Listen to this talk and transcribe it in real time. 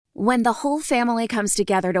When the whole family comes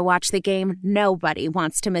together to watch the game, nobody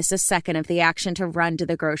wants to miss a second of the action to run to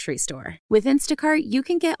the grocery store. With Instacart, you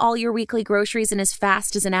can get all your weekly groceries in as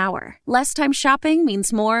fast as an hour. Less time shopping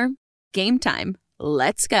means more game time.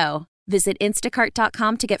 Let's go. Visit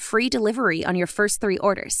instacart.com to get free delivery on your first 3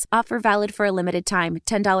 orders. Offer valid for a limited time.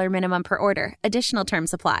 $10 minimum per order. Additional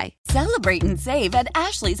terms apply. Celebrate and save at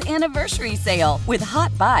Ashley's Anniversary Sale. With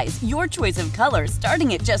Hot Buys, your choice of colors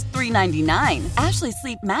starting at just $3.99. Ashley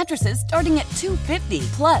Sleep mattresses starting at $2.50.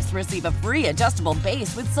 Plus, receive a free adjustable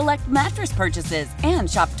base with select mattress purchases. And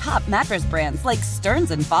shop top mattress brands like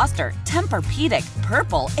Stearns & Foster, Tempur-Pedic,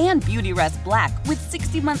 Purple, and Beautyrest Black with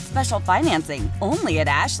 60-month special financing. Only at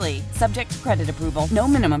Ashley. Subject to credit approval. No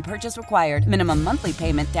minimum purchase required. Minimum monthly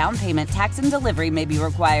payment, down payment, tax, and delivery may be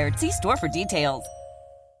required. See store for details.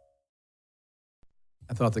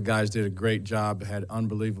 I thought the guys did a great job, had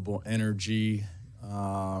unbelievable energy.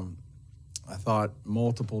 I thought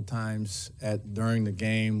multiple times during the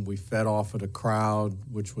game we fed off of the crowd,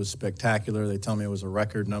 which was spectacular. They tell me it was a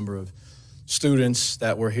record number of students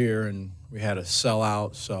that were here, and we had a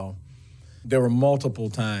sellout. So there were multiple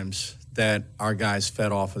times that our guys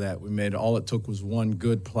fed off of that. All it took was one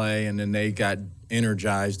good play, and then they got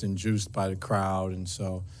energized and juiced by the crowd, and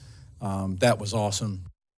so that was awesome.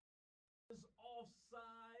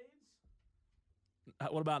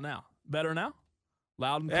 What about now? Better now?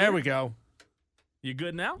 Loud and clear? There we go. You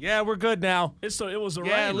good now? Yeah, we're good now. It was a rain,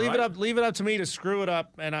 Yeah, leave right? it up to me to screw it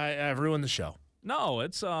up, and I've ruined the show. No,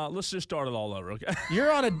 it's let's just start it all over, okay?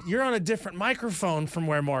 You're on a different microphone from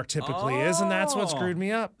where Mark typically is, and that's what screwed me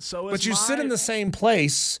up. But you sit in the same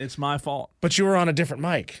place. It's my fault. But you were on a different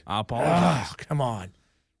mic. I apologize. Oh, come on.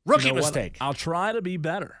 Rookie mistake. I'll try to be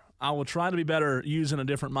better. I will try to be better using a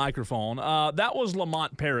different microphone. That was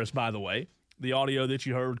Lamont Paris, by the way. The audio that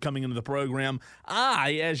you heard coming into the program.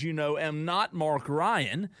 I, as you know, am not Mark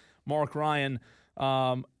Ryan. Mark Ryan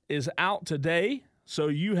is out today, so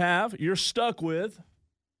you're stuck with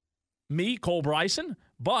me, Cole Bryson,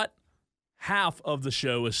 but half of the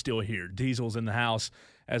show is still here. Diesel's in the house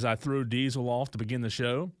as I threw Diesel off to begin the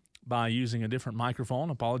show by using a different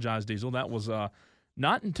microphone. Apologize, Diesel. That was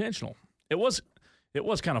not intentional. It was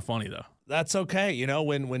kind of funny, though. That's okay. You know,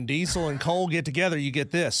 when Diesel and Cole get together, you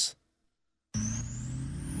get this.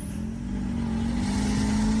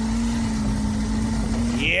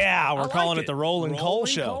 Yeah, we're calling it the Rollin' Cole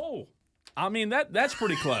Show. Cole. I mean, that's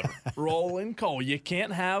pretty clever. Rollin' Cole. You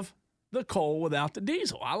can't have the Cole without the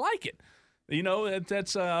Diesel. I like it. You know,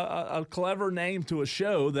 that's a clever name to a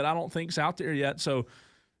show that I don't think's out there yet. So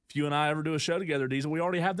if you and I ever do a show together, Diesel, we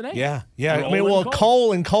already have the name. Yeah.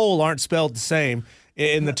 Cole and Cole aren't spelled the same.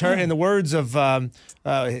 In the words of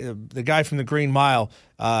the guy from the Green Mile,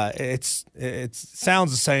 it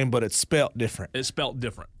sounds the same, but it's spelled different. It's spelled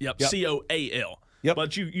different. Yep. Coal. Yep.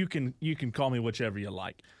 But you can call me whichever you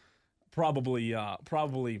like. Probably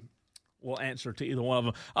will answer to either one of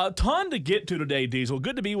them. A ton to get to today, Diesel.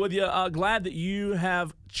 Good to be with you. Glad that you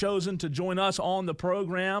have chosen to join us on the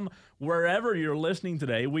program wherever you're listening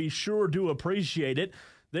today. We sure do appreciate it.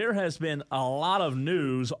 There has been a lot of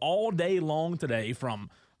news all day long today,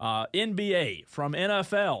 from NBA, from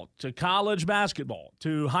NFL, to college basketball,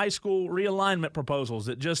 to high school realignment proposals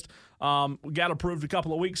that just got approved a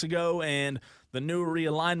couple of weeks ago, and the new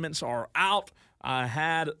realignments are out. I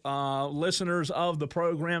had listeners of the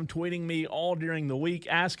program tweeting me all during the week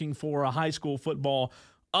asking for a high school football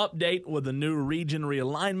update with the new region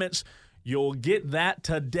realignments. You'll get that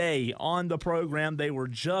today on the program. They were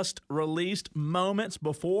just released moments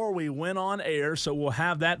before we went on air, so we'll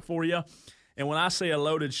have that for you. And when I say a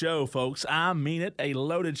loaded show, folks, I mean it, a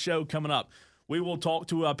loaded show coming up. We will talk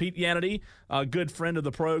to Pete Yanity, a good friend of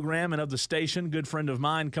the program and of the station, good friend of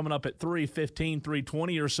mine, coming up at 3:15,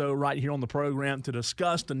 3:20 or so right here on the program to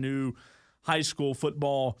discuss the new high school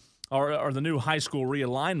football or the new high school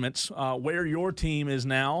realignments, where your team is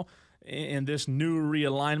now in this new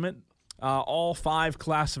realignment. All 5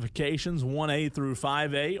 classifications, 1A through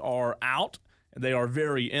 5A, are out. They are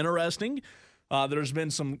very interesting. There's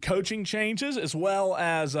been some coaching changes, as well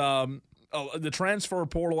as the transfer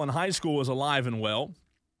portal in high school is alive and well.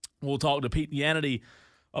 We'll talk to Pete Yanity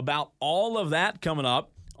about all of that coming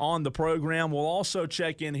up on the program. We'll also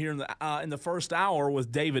check in here in the first hour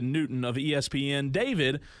with David Newton of ESPN.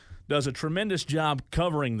 David does a tremendous job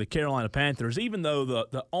covering the Carolina Panthers, even though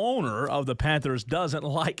the owner of the Panthers doesn't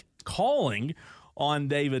like calling on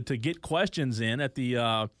David to get questions in at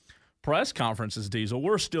the press conferences, Diesel,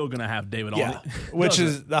 we're still going to have David on. Which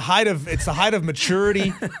is the height of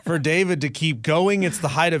maturity for David to keep going. It's the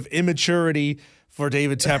height of immaturity for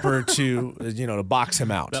David Tepper to box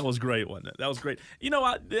him out. That was great, wasn't it? That was great.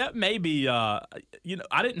 That may be I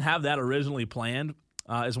didn't have that originally planned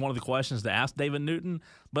as one of the questions to ask David Newton,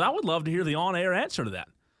 but I would love to hear the on-air answer to that.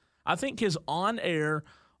 I think his on-air,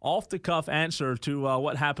 off-the-cuff answer to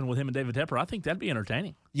what happened with him and David Tepper, I think that'd be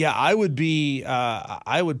entertaining. Yeah, I would be.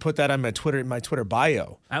 I would put that on my Twitter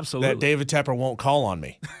bio. Absolutely, that David Tepper won't call on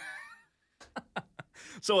me.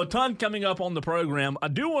 So a ton coming up on the program. I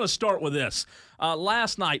do want to start with this.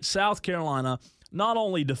 Last night, South Carolina not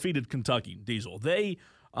only defeated Kentucky, Diesel, they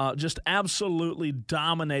just absolutely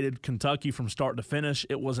dominated Kentucky from start to finish.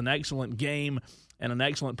 It was an excellent game and an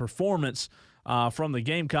excellent performance from the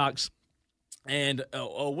Gamecocks. And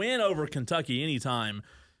a win over Kentucky anytime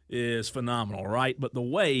is phenomenal, right? But the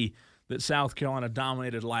way that South Carolina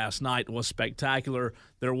dominated last night was spectacular.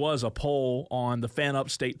 There was a poll on the Fan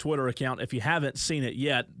Upstate Twitter account. If you haven't seen it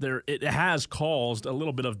yet, it has caused a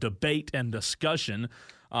little bit of debate and discussion,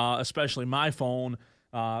 especially my phone.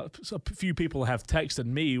 A few people have texted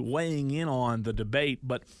me weighing in on the debate,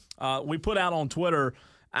 but we put out on Twitter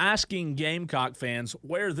asking Gamecock fans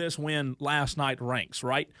where this win last night ranks,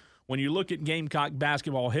 right? When you look at Gamecock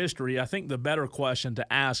basketball history, I think the better question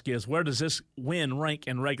to ask is where does this win rank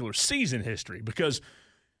in regular season history? Because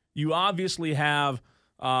you obviously have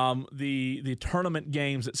the tournament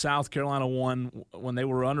games that South Carolina won when they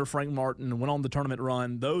were under Frank Martin and went on the tournament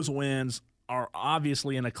run. Those wins are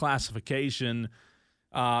obviously in a classification.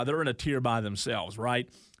 They're in a tier by themselves, right?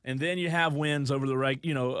 And then you have wins over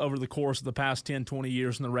the course of the past 10, 20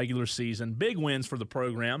 years in the regular season. Big wins for the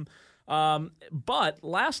program. But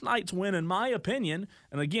last night's win, in my opinion,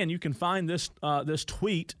 and again, you can find this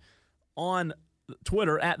tweet on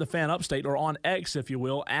Twitter at the Fan Upstate, or on X, if you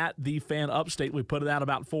will, at the Fan Upstate. We put it out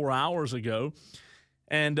about 4 hours ago,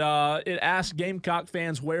 and it asked Gamecock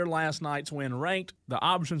fans where last night's win ranked. The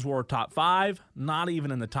options were top 5, not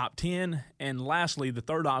even in the top 10, and lastly, the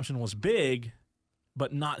third option was big,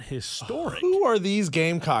 but not historic. Who are these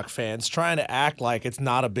Gamecock fans trying to act like it's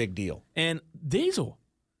not a big deal? And Diesel,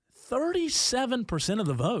 37% of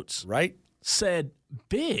the votes said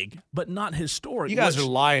big, but not historic. You guys are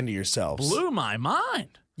lying to yourselves. Blew my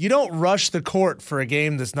mind. You don't rush the court for a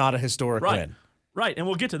game that's not a historic win. Right, and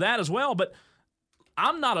we'll get to that as well. But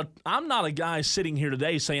I'm not a guy sitting here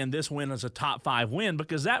today saying this win is a top 5 win,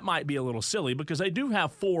 because that might be a little silly, because they do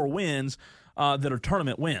have 4 wins that are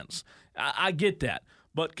tournament wins. I get that.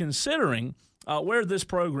 But considering where this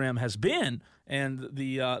program has been and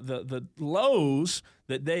the lows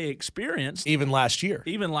that they experienced even last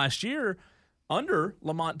year under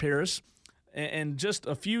Lamont Paris, and just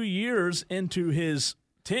a few years into his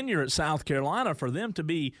tenure at South Carolina, for them to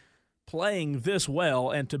be playing this well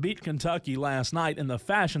and to beat Kentucky last night in the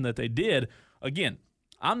fashion that they did, again,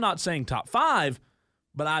 I'm not saying top 5,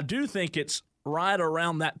 but I do think it's right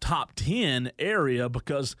around that top 10 area,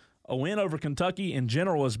 because a win over Kentucky in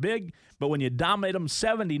general is big, but when you dominate them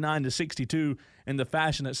 79-62 in the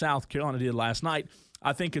fashion that South Carolina did last night,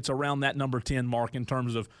 I think it's around that number 10 mark in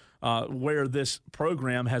terms of where this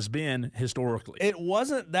program has been historically. It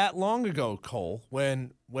wasn't that long ago, Cole,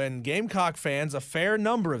 when Gamecock fans, a fair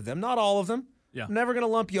number of them, not all of them, I'm never going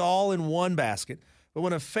to lump you all in one basket, but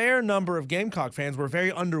when a fair number of Gamecock fans were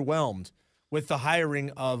very underwhelmed with the hiring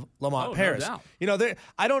of Lamont Paris. No doubt.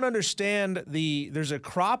 I don't understand there's a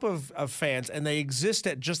crop of fans, and they exist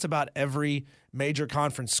at just about every major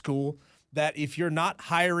conference school, that if you're not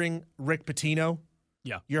hiring Rick Pitino,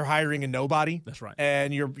 you're hiring a nobody. That's right.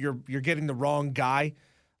 And you're getting the wrong guy.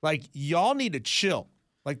 Like, y'all need to chill.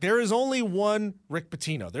 Like, there is only one Rick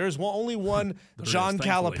Pitino. There is only one John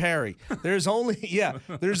Calipari. There's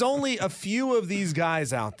only a few of these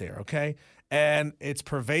guys out there, okay? And it's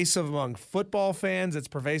pervasive among football fans. It's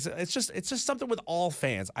pervasive. It's just something with all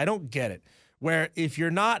fans. I don't get it. Where if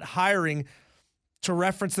you're not hiring, to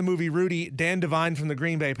reference the movie Rudy, Dan Devine from the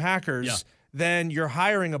Green Bay Packers, then you're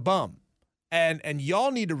hiring a bum. And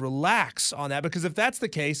y'all need to relax on that, because if that's the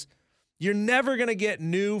case, you're never going to get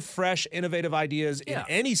new, fresh, innovative ideas in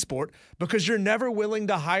any sport, because you're never willing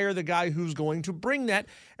to hire the guy who's going to bring that.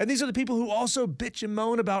 And these are the people who also bitch and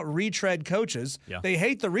moan about retread coaches. They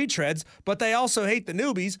hate the retreads, but they also hate the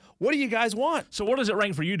newbies. What do you guys want? So where does it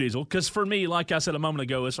rank for you, Diesel? Because for me, like I said a moment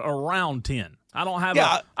ago, it's around 10. I don't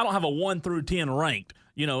have a 1 through 10 ranked,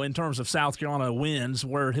 in terms of South Carolina wins,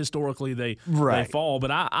 where historically they fall.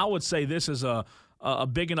 But I would say this is a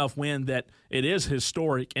big enough win that it is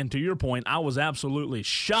historic. And to your point, I was absolutely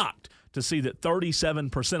shocked to see that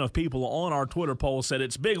 37% of people on our Twitter poll said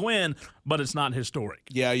it's big win, but it's not historic.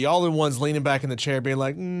 Yeah, y'all are the ones leaning back in the chair being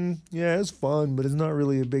like, yeah, it's fun, but it's not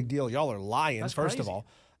really a big deal. Y'all are lying, That's first crazy. of all.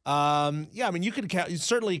 Yeah, I mean, you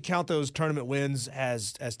certainly count those tournament wins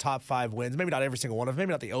as top 5 wins. Maybe not every single one of them.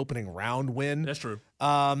 Maybe not the opening round win. That's true.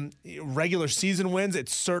 Regular season wins,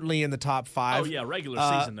 it's certainly in the top 5. Oh, yeah, regular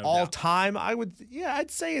season, no all doubt. time, I'd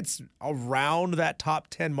say it's around that top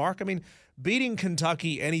 10 mark. I mean, beating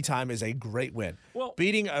Kentucky anytime is a great win. Well,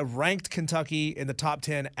 beating a ranked Kentucky in the top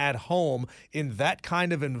 10 at home in that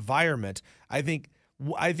kind of environment, I think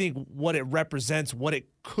what it represents, what it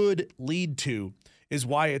could lead to, is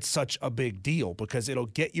why it's such a big deal, because it'll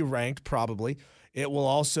get you ranked probably. It will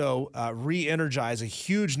also re-energize a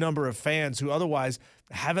huge number of fans who otherwise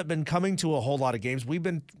haven't been coming to a whole lot of games. We've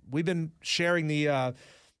been sharing the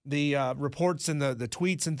reports and the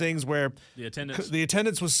tweets and things where the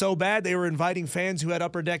attendance was so bad they were inviting fans who had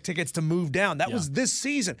upper deck tickets to move down. That was this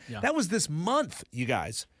season. Yeah. That was this month, you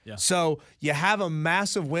guys. Yeah. So you have a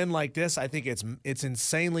massive win like this. I think it's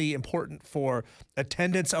insanely important for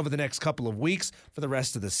attendance over the next couple of weeks for the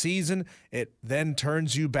rest of the season. It then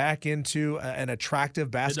turns you back into an attractive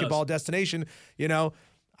basketball destination. You know,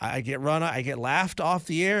 I get laughed off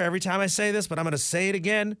the air every time I say this, but I'm going to say it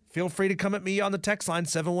again. Feel free to come at me on the text line,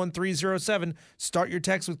 71307. Start your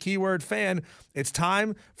text with keyword fan. It's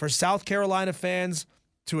time for South Carolina fans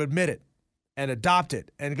to admit it and adopt it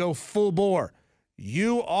and go full bore.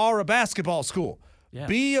 You are a basketball school. Yeah.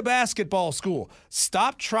 Be a basketball school.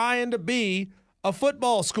 Stop trying to be a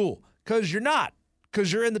football school, because you're not.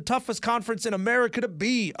 Because you're in the toughest conference in America to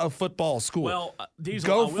be a football school. Well,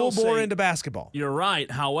 go full bore into basketball. You're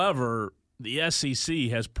right. However, the SEC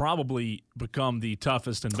has probably become the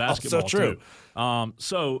toughest in basketball, true. too.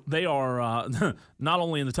 So they are not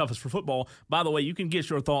only in the toughest for football. By the way, you can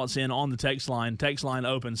get your thoughts in on the text line. Text line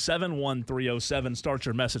open 71307. Start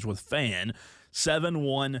your message with FAN.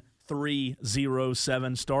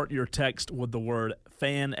 71307. Start your text with the word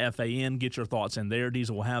FAN, F-A-N. Get your thoughts in there.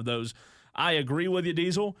 Diesel will have those. I agree with you,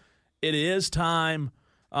 Diesel. It is time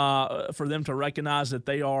for them to recognize that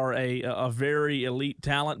they are a very elite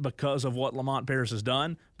talent because of what Lamont Paris has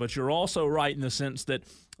done. But you're also right in the sense that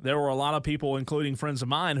there were a lot of people, including friends of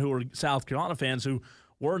mine, who are South Carolina fans who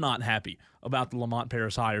were not happy about the Lamont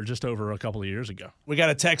Paris hire just over a couple of years ago. We got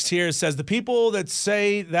a text here that says the people that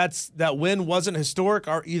say that win wasn't historic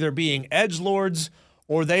are either being edgelords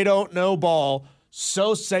or they don't know ball.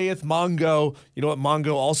 So saith Mongo. You know what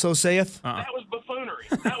Mongo also saith? That was buffoonery.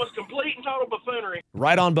 That was complete and total buffoonery.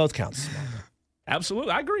 Right on both counts.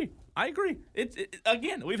 Absolutely. I agree.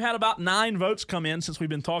 Again, we've had about 9 votes come in since we've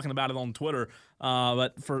been talking about it on Twitter.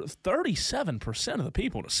 But for 37% of the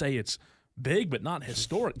people to say it's big but not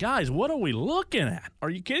historic, guys, what are we looking at? Are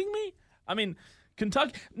you kidding me? I mean,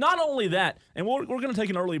 Kentucky, not only that, and we're going to take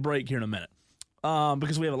an early break here in a minute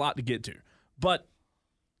because we have a lot to get to. But,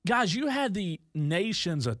 guys, you had the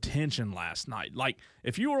nation's attention last night. Like,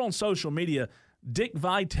 if you were on social media, Dick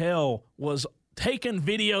Vitale was taking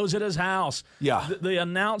videos at his house. Yeah. The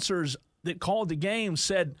announcers that called the game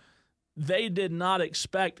said they did not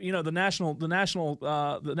expect, the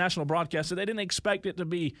national broadcast said they didn't expect it to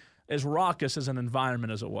be as raucous as an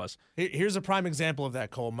environment as it was. Here's a prime example of that,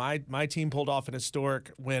 Cole. My team pulled off an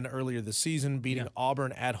historic win earlier this season, beating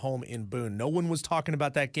Auburn at home in Boone. No one was talking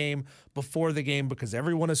about that game before the game because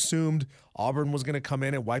everyone assumed Auburn was going to come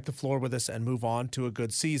in and wipe the floor with us and move on to a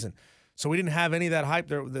good season. So we didn't have any of that hype.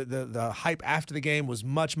 The hype after the game was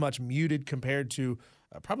much, much muted compared to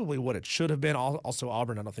probably what it should have been. Also,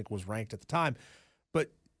 Auburn, I don't think, was ranked at the time.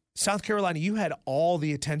 But South Carolina, you had all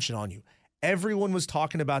the attention on you. Everyone was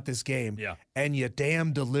talking about this game, and you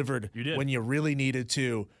damn delivered when you really needed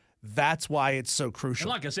to. That's why it's so crucial.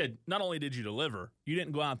 And like I said, not only did you deliver, you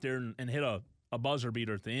didn't go out there and hit a buzzer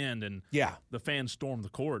beater at the end, and the fans stormed the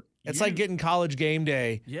court. It's like getting College game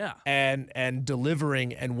day and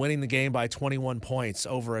delivering and winning the game by 21 points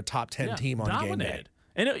over a top 10 team on dominated.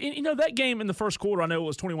 Game day. And, that game in the first quarter, I know it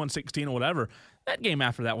was 21-16 or whatever. That game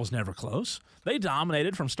after that was never close. They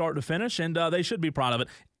dominated from start to finish, and they should be proud of it.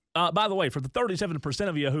 By the way, for the 37%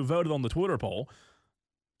 of you who voted on the Twitter poll,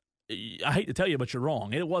 I hate to tell you, but you're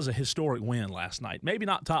wrong. It was a historic win last night. Maybe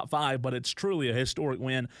not top 5, but it's truly a historic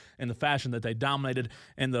win in the fashion that they dominated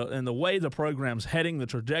and the way the program's heading,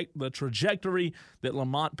 the trajectory that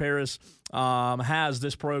Lamont Paris has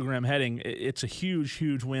this program heading. It's a huge,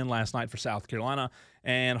 huge win last night for South Carolina,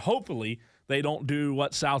 and hopefully they don't do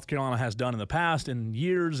what South Carolina has done in the past in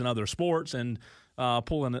years in other sports and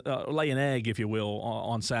lay an egg, if you will,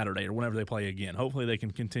 on Saturday or whenever they play again. Hopefully they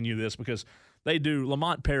can continue this because they do.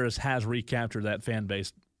 Lamont Paris has recaptured that fan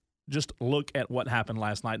base just look at what happened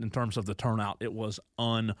last night in terms of the turnout. It was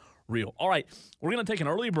unreal. All right, we're going to take an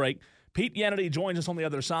early break. Pete Yanity joins us on the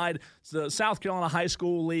other side. The South Carolina High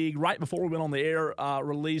School League, right before we went on the air,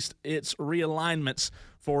 released its realignments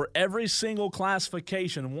for every single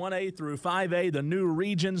classification, 1A through 5A, the new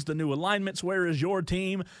regions, the new alignments, where is your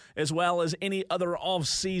team, as well as any other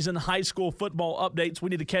off-season high school football updates we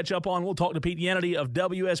need to catch up on. We'll talk to Pete Yanity of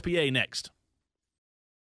WSPA next.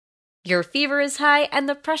 Your fever is high and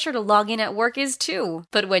the pressure to log in at work is too.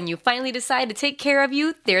 But when you finally decide to take care of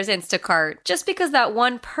you, there's Instacart. Just because that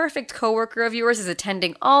one perfect coworker of yours is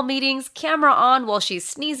attending all meetings, camera on while she's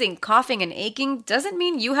sneezing, coughing, and aching, doesn't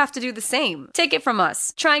mean you have to do the same. Take it from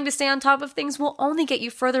us. Trying to stay on top of things will only get you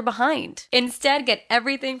further behind. Instead, get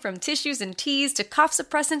everything from tissues and teas to cough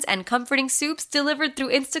suppressants and comforting soups delivered through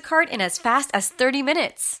Instacart in as fast as 30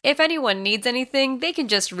 minutes. If anyone needs anything, they can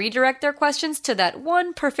just redirect their questions to that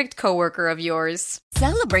one perfect coworker of yours.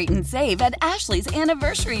 Celebrate and save at Ashley's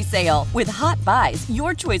Anniversary Sale. With Hot Buys,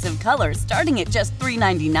 your choice of colors starting at just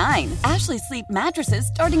 $3.99. Ashley Sleep mattresses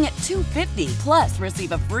starting at $2.50. Plus,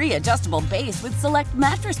 receive a free adjustable base with select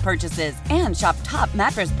mattress purchases. And shop top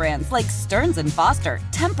mattress brands like Stearns & Foster,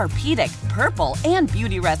 Tempur-Pedic, Purple, and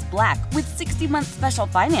Beautyrest Black with 60-month special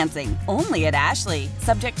financing. Only at Ashley.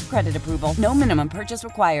 Subject to credit approval. No minimum purchase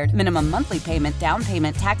required. Minimum monthly payment, down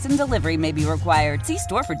payment, tax, and delivery may be required. See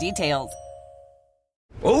store for details.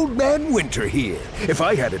 Old Man Winter here. If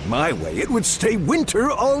I had it my way, it would stay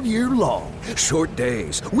winter all year long. Short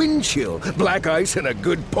days, wind chill, black ice, and a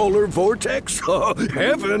good polar vortex. Oh,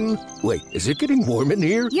 heaven! Wait, is it getting warm in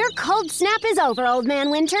here? Your cold snap is over, Old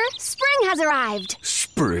Man Winter. Spring has arrived.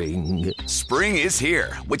 Spring. Spring is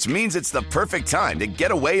here, which means it's the perfect time to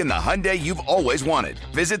get away in the Hyundai you've always wanted.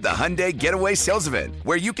 Visit the Hyundai Getaway Sales Event,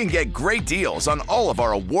 where you can get great deals on all of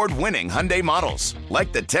our award-winning Hyundai models,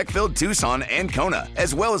 like the tech-filled Tucson and Kona,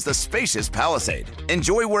 as well as the spacious Palisade.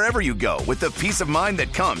 Enjoy wherever you go with the peace of mind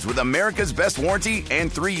that comes with America's best warranty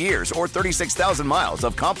and 3 years or 36,000 miles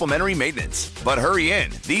of complimentary maintenance. But hurry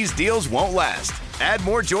in, these deals won't last. Add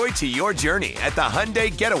more joy to your journey at the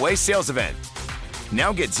Hyundai Getaway Sales Event.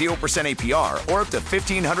 Now get 0% APR or up to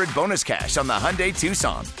 $1,500 bonus cash on the Hyundai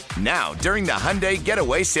Tucson. Now, during the Hyundai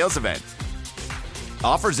Getaway Sales Event.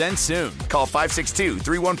 Offers end soon. Call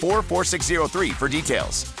 562-314-4603 for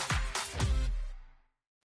details.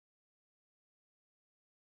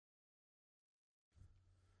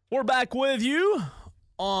 We're back with you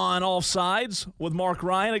on Offsides with Mark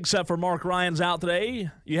Ryan, except for Mark Ryan's out today.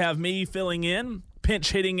 You have me filling in,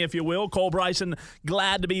 pinch hitting, if you will. Cole Bryson,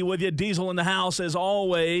 glad to be with you. Diesel in the house, as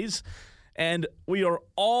always. And we are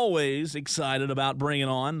always excited about bringing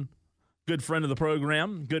on good friend of the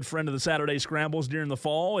program, good friend of the Saturday Scrambles during the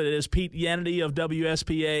fall. It is Pete Yanity of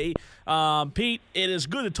WSPA. Pete, it is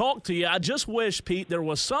good to talk to you. I just wish, Pete, there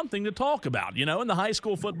was something to talk about. You know, in the high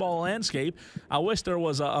school football landscape, I wish there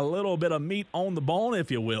was a little bit of meat on the bone,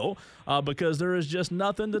 if you will, because there is just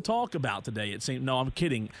nothing to talk about today, it seems. No, I'm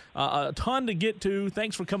kidding. A ton to get to.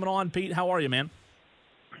 Thanks for coming on, Pete. How are you, man?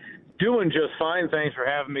 Doing just fine. Thanks for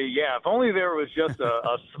having me. Yeah, if only there was just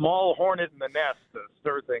a small hornet in the nest to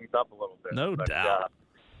stir things up a little bit. No doubt.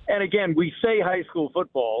 And again, we say high school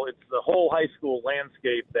football. It's the whole high school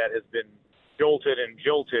landscape that has been jolted and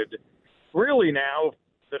jilted. Really now,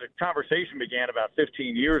 the conversation began about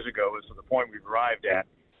 15 years ago as to the point we've arrived at.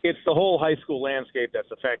 It's the whole high school landscape that's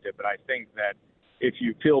affected. But I think that if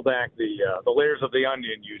you peel back the layers of the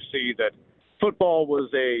onion, you see that football was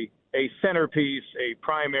a centerpiece, a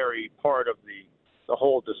primary part of the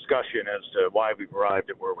whole discussion as to why we've arrived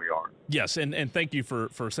at where we are. Yes, and thank you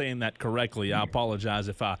for saying that correctly. I apologize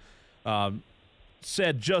if I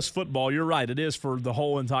said just football. You're right. It is for the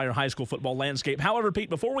whole entire high school football landscape. However, Pete,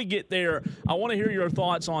 before we get there, I want to hear your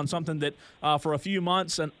thoughts on something that for a few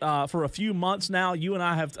months now, you and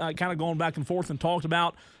I have kind of gone back and forth and talked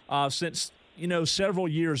about since, several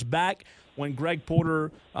years back. When Greg Porter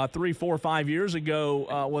 3, 4, 5 years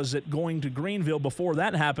ago was going to Greenville. Before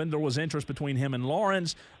that happened, there was interest between him and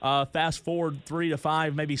Lawrence. Fast forward 3 to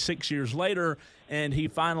 5, maybe 6 years later, and he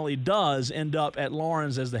finally does end up at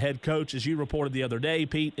Lawrence as the head coach. As you reported the other day,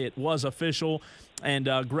 Pete, it was official, and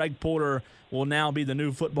Greg Porter will now be the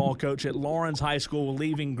new football coach at Lawrence High School,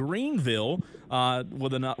 leaving Greenville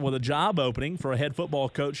with a job opening for a head football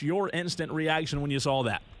coach. Your instant reaction when you saw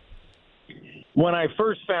that? When I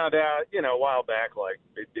first found out, a while back, like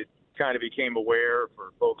it kind of became aware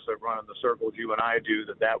for folks that run in the circles you and I do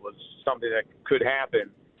that was something that could happen.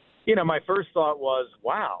 My first thought was,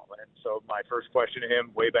 wow. And so my first question to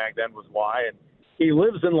him way back then was why. And he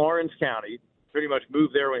lives in Lawrence County, pretty much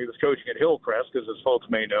moved there when he was coaching at Hillcrest because, as folks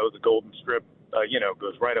may know, the Golden Strip,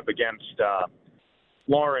 goes right up against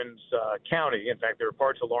Lawrence County. In fact, there are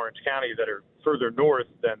parts of Lawrence County that are further north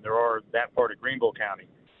than there are that part of Greenville County.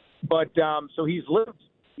 But so he's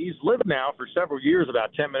lived now for several years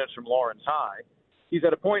about 10 minutes from Lawrence High. He's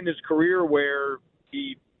at a point in his career where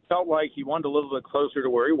he felt like he wanted a little bit closer to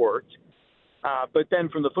where he worked. But then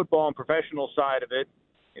from the football and professional side of it,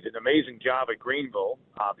 he did an amazing job at Greenville,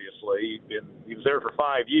 obviously. He was there for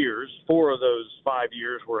 5 years. 4 of those 5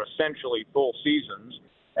 years were essentially full seasons,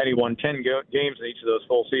 and he won 10 games in each of those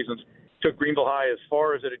full seasons. Took Greenville High as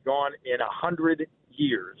far as it had gone in 100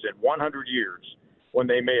 years, when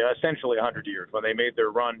they made, essentially 100 years, when they made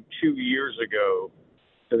their run 2 years ago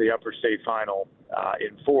to the Upper State Final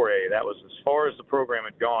in 4A. That was as far as the program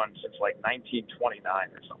had gone since like 1929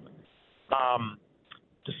 or something.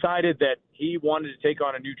 Decided that he wanted to take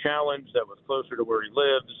on a new challenge that was closer to where he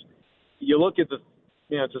lives. You look at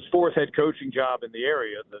it's his 4th head coaching job in the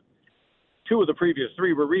area. The 2 of the previous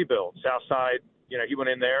 3 were rebuilds. Southside, he went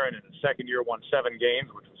in there and in his second year won 7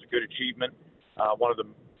 games, which was a good achievement. One of the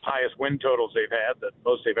highest win totals they've had, the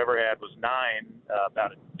most they've ever had, was 9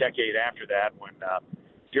 about a decade after that when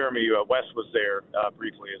Jeremy West was there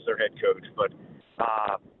briefly as their head coach. But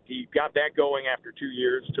he got that going after 2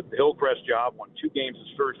 years, took the Hillcrest job, won 2 games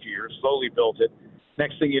his first year, slowly built it.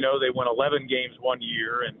 Next thing you know, they won 11 games 1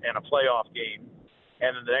 year and a playoff game.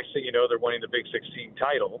 And then the next thing you know, they're winning the Big 16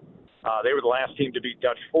 title. They were the last team to beat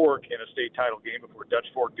Dutch Fork in a state title game before Dutch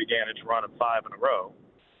Fork began its run of 5 in a row.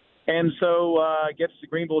 And so gets the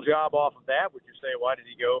Greenville job off of that, which you say, why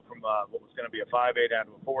did he go from what was going to be a 5A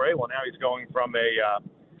down to a 4A? Well, now he's going from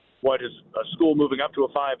what is a school moving up to a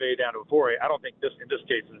 5A down to a 4A. I don't think in this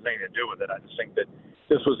case has anything to do with it. I just think that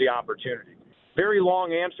this was the opportunity. Very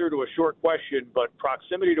long answer to a short question, but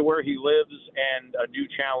proximity to where he lives and a new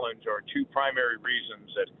challenge are 2 primary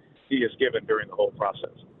reasons that he has given during the whole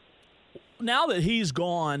process. Now that he's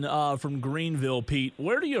gone from Greenville, Pete,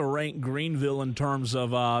 where do you rank Greenville in terms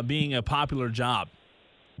of being a popular job?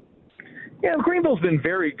 Yeah, Greenville's been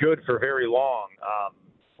very good for very long.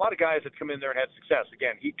 A lot of guys had come in there and had success.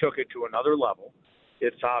 Again, he took it to another level.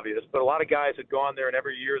 It's obvious. But a lot of guys had gone there, and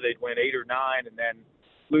every year they'd win 8 or 9 and then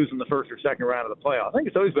lose in the first or second round of the playoffs. I think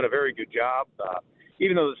it's always been a very good job.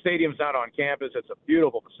 Even though the stadium's not on campus, it's a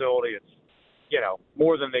beautiful facility. It's,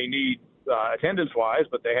 more than they need attendance-wise,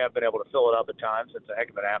 but they have been able to fill it up at times. It's a heck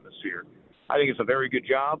of an atmosphere. I think it's a very good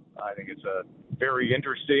job. I think it's a very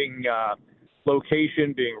interesting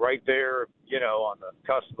location, being right there, on the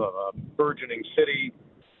cusp of a burgeoning city.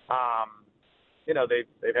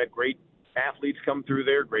 They've had great athletes come through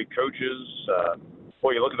there, great coaches.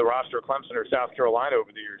 You look at the roster of Clemson or South Carolina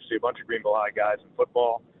over the years, see a bunch of Greenville High guys in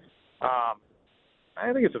football.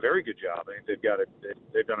 I think it's a very good job. I think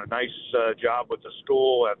they've done a nice job with the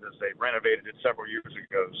school as they renovated it several years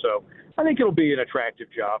ago. So I think it'll be an attractive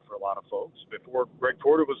job for a lot of folks. Before Greg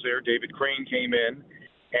Porter was there, David Crane came in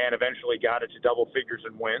and eventually got it to double figures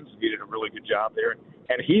in wins. He did a really good job there.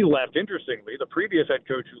 And he left, interestingly. The previous head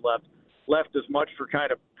coach who left as much for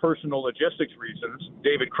kind of personal logistics reasons.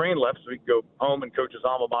 David Crane left so he could go home and coach his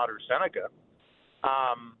alma mater, Seneca.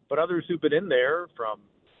 But others who've been in there, from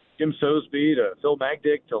Jim Sosby to Phil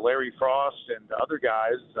Magdick to Larry Frost and other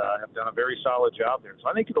guys, have done a very solid job there. So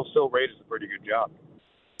I think it'll still rate as a pretty good job.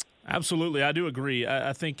 Absolutely, I do agree.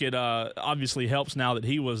 I think it obviously helps now that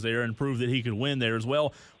he was there and proved that he could win there as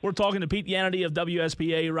well. We're talking to Pete Yanity of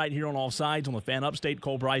WSPA right here on Offsides on the Fan Upstate.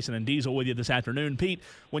 Cole Bryson and Diesel with you this afternoon. Pete,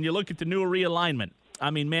 when you look at the new realignment,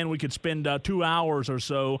 I mean, man, we could spend 2 hours or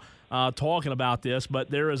so talking about this, but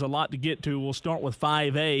there is a lot to get to. We'll start with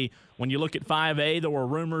 5A. When you look at 5A, there were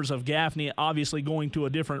rumors of Gaffney obviously going to a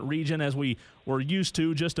different region as we were used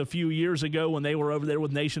to just a few years ago when they were over there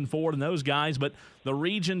with Nation Ford and those guys. But the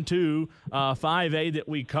Region 2 5A that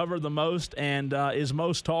we cover the most and is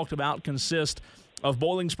most talked about consists of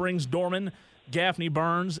Boiling Springs, Dorman, Gaffney,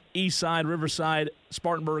 Burns, Eastside, Riverside,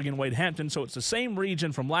 Spartanburg, and Wade Hampton. So it's the same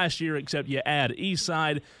region from last year, except you add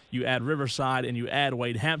Eastside, you add Riverside, and you add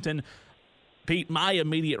Wade Hampton. Pete, my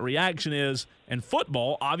immediate reaction is, in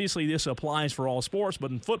football, obviously this applies for all sports,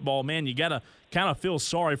 but in football, man, you got to kind of feel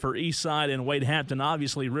sorry for Eastside and Wade Hampton.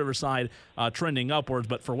 Obviously, Riverside trending upwards,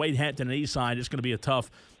 but for Wade Hampton and Eastside, it's going to be a tough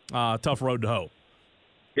road to hoe.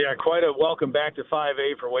 Yeah, quite a welcome back to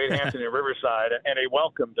 5A for Wade Hampton and Riverside, and a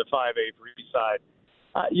welcome to 5A for Eastside.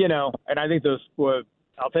 And I think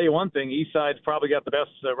I'll tell you one thing, Eastside's probably got the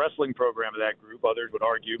best wrestling program of that group. Others would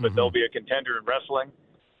argue, but they'll be a contender in wrestling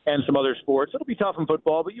and some other sports. It'll be tough in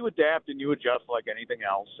football, but you adapt and you adjust like anything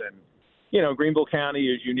else. And, Greenville County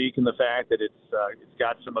is unique in the fact that it's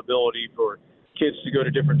got some ability for kids to go to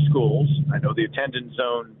different schools. I know the attendance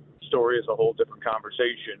zone story is a whole different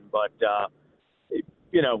conversation, but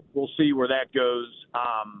we'll see where that goes.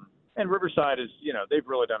 And Riverside is, they've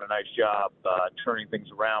really done a nice job turning things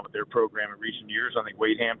around with their program in recent years. I think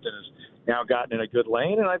Wade Hampton has now gotten in a good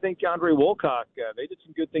lane, and I think Andre Wolcock, they did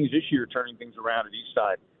some good things this year turning things around at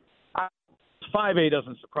Eastside. 5A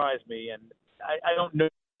doesn't surprise me, and I don't know.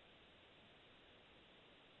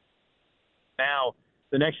 Now,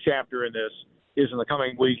 the next chapter in this is in the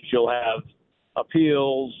coming weeks you'll have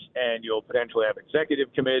appeals, and you'll potentially have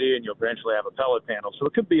executive committee, and you'll potentially have appellate panel. So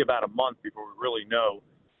it could be about a month before we really know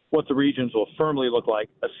what the regions will firmly look like,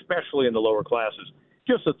 especially in the lower classes.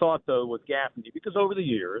 Just a thought, though, with Gaffney, because over the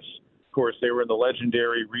years, of course, they were in the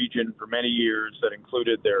legendary region for many years that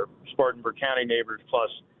included their Spartanburg County neighbors plus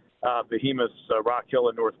behemoths Rock Hill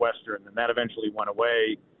and Northwestern, and that eventually went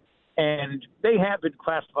away. And they have been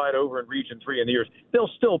classified over in Region 3 in the years.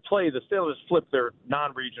 They'll still play this. They'll just flip their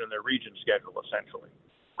non-region and their region schedule, essentially.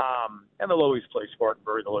 And they'll always play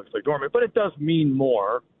Spartanburg, they'll always play Dormant. But it does mean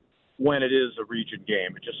more when it is a region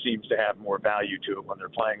game. It just seems to have more value to it when they're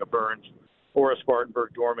playing a Burns or a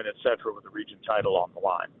Spartanburg, Dormant, et cetera, with a region title on the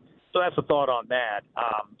line. So that's a thought on that.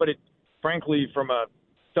 But it, frankly, from a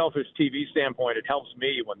selfish TV standpoint, it helps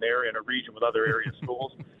me when they're in a region with other area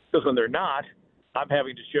schools, because when they're not, I'm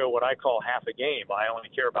having to show what I call half a game. I only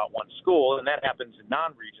care about one school, and that happens in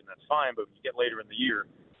non-region. That's fine, but when you get later in the year,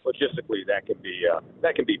 logistically, that can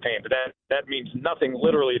be pain. But that means nothing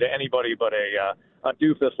literally to anybody but a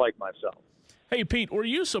doofus like myself. Hey, Pete, were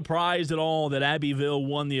you surprised at all that Abbeville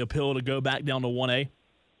won the appeal to go back down to 1A?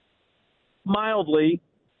 Mildly,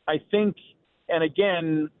 I think. And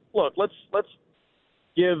again, look, let's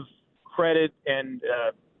give credit and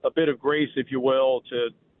a bit of grace, if you will, to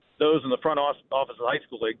those in the front office of the high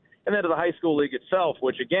school league, and then to the high school league itself,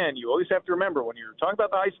 which, again, you always have to remember when you're talking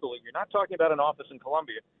about the high school league, you're not talking about an office in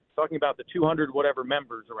Columbia. You're talking about the 200 whatever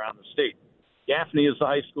members around the state. Gaffney is the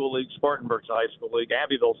high school league. Spartanburg's the high school league.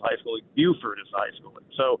 Abbeville's the high school league. Buford is the high school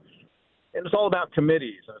league. So, and it's all about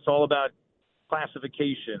committees, and it's all about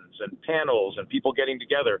classifications and panels and people getting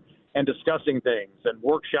together and discussing things and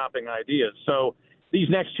workshopping ideas. So these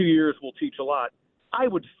next 2 years will teach a lot. I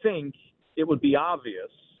would think it would be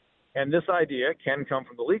obvious, and this idea can come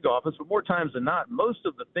from the league office, but more times than not, most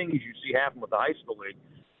of the things you see happen with the high school league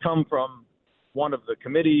come from one of the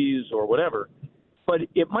committees or whatever. But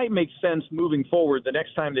it might make sense moving forward the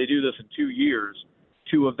next time they do this in 2 years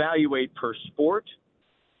to evaluate per sport.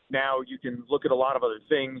 Now, you can look at a lot of other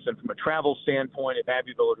things, and from a travel standpoint, if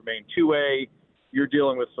Abbeville would remain 2A, you're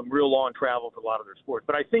dealing with some real long travel for a lot of their sports.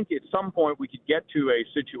 But I think at some point we could get to a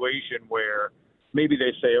situation where maybe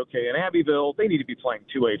they say, okay, in Abbeville, they need to be playing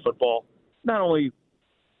 2A football, not only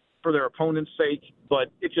for their opponent's sake,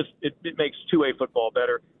 but it makes 2A football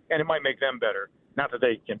better, and it might make them better. Not that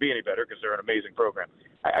they can be any better because they're an amazing program.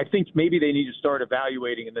 I think maybe they need to start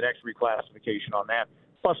evaluating in the next reclassification on that,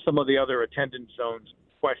 plus some of the other attendance zones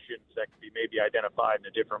questions that can be maybe identified in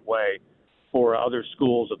a different way for other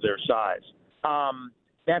schools of their size.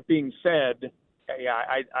 That being said,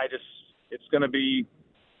 it's going to be,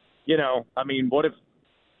 what if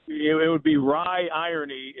it would be wry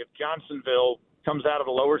irony if Johnsonville comes out of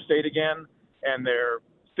the lower state again and they're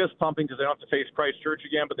fist pumping because they don't have to face Christchurch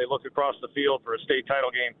again, but they look across the field for a state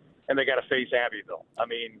title game and they got to face Abbeville. I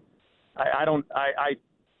mean,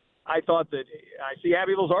 I thought that I see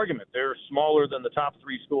Abbeville's argument. They're smaller than the top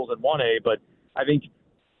three schools in 1A, but I think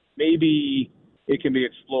maybe it can be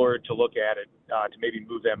explored to look at it to maybe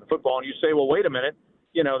move them to football. And you say, well, wait a minute,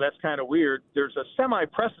 that's kind of weird. There's a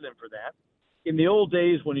semi-precedent for that. In the old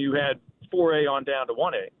days when you had 4A on down to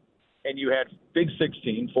 1A and you had Big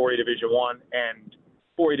 16, 4A Division I and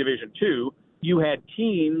 4A Division II, you had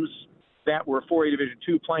teams that were 4A Division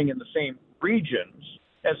II playing in the same regions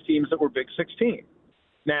as teams that were Big 16.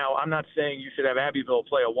 Now, I'm not saying you should have Abbeville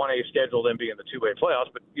play a 1A schedule then be in the 2A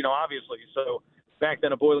playoffs, but, obviously, so back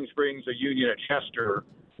then a Boiling Springs, a Union, a Chester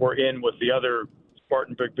were in with the other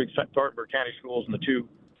Spartanburg County schools and the two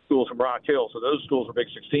schools from Rock Hill. So those schools were Big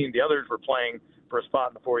 16. The others were playing for a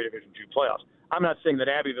spot in the 4A Division II playoffs. I'm not saying that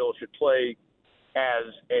Abbeville should play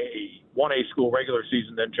as a 1A school regular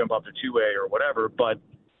season, then jump up to 2A or whatever, but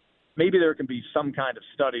maybe there can be some kind of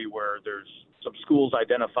study where there's some schools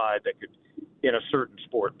identified that could, in a certain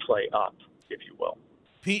sport, play up, if you will.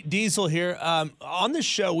 Pete Diesel here. On this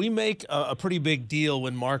show, we make a pretty big deal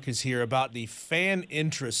when Mark is here about the fan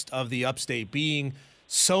interest of the upstate being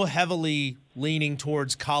so heavily leaning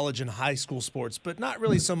towards college and high school sports, but not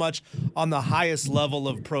really so much on the highest level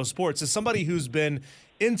of pro sports. As somebody who's been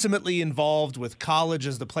intimately involved with college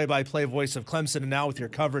as the play-by-play voice of Clemson and now with your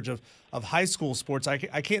coverage of high school sports, I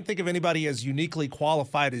can't think of anybody as uniquely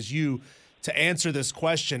qualified as you to answer this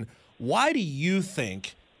question. Why do you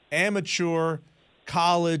think amateur,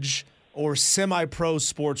 college, or semi-pro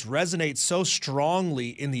sports resonate so strongly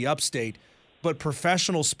in the upstate, but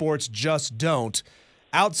professional sports just don't,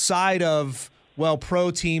 outside of, well,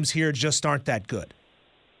 pro teams here just aren't that good?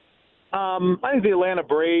 I think the Atlanta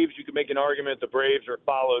Braves, you could make an argument the Braves are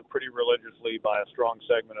followed pretty religiously by a strong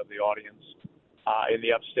segment of the audience in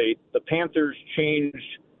the upstate. The Panthers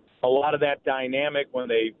changed a lot of that dynamic when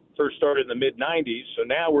they first started in the mid-'90s, so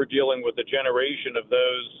now we're dealing with a generation of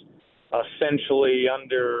those essentially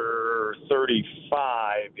under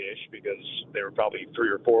 35-ish, because they were probably 3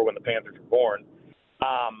 or 4 when the Panthers were born,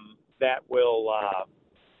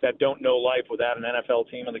 that don't know life without an NFL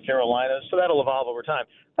team in the Carolinas. So that'll evolve over time.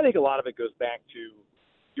 I think a lot of it goes back to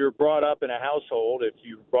you're brought up in a household. If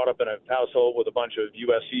you're brought up in a household with a bunch of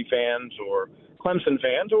USC fans or Clemson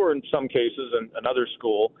fans, or in some cases another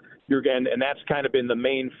school, and that's kind of been the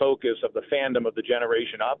main focus of the fandom of the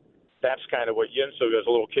generation up. That's kind of what so as a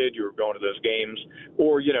little kid, you were going to those games,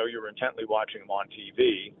 or, you were intently watching them on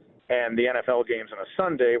TV. And the NFL games on a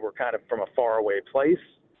Sunday were kind of from a faraway place.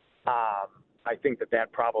 I think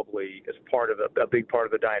that probably is a big part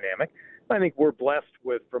of the dynamic. I think we're blessed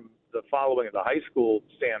with, from the following of the high school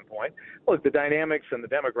standpoint, look, the dynamics and the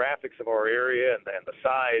demographics of our area and the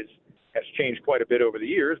size has changed quite a bit over the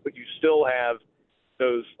years, but you still have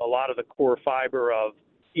a lot of the core fiber of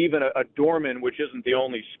even a Dorman, which isn't the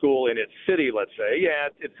only school in its city, let's say. Yeah,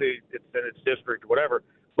 it's in its district or whatever,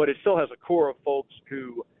 but it still has a core of folks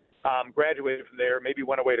who graduated from there, maybe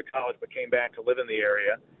went away to college but came back to live in the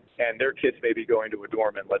area, and their kids may be going to a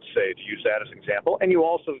Dorman, let's say, to use that as an example. And you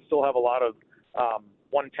also still have a lot of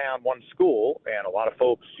one town, one school, and a lot of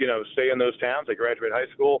folks, stay in those towns. They graduate high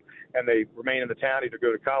school, and they remain in the town, either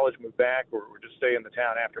go to college, move back, or just stay in the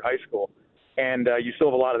town after high school. And you still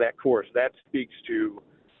have a lot of that core. So that speaks to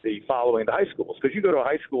the following the high schools. Because you go to a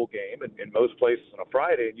high school game in most places on a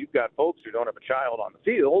Friday, and you've got folks who don't have a child on the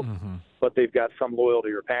field, but they've got some loyalty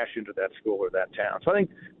or passion to that school or that town. So I think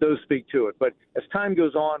those speak to it. But as time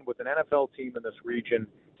goes on with an NFL team in this region,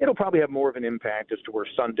 it'll probably have more of an impact as to where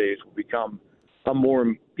Sundays will become a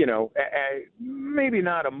more, maybe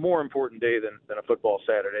not a more important day than a football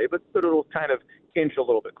Saturday, but it'll kind of inch a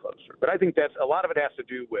little bit closer. But I think that's a lot of it has to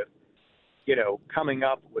do with, coming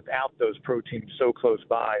up without those pro teams so close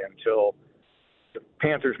by until the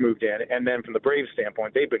Panthers moved in. And then from the Braves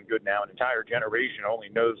standpoint, they've been good now. An entire generation only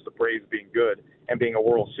knows the Braves being good and being a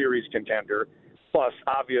World Series contender. Plus,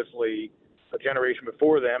 obviously, a generation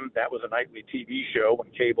before them, that was a nightly TV show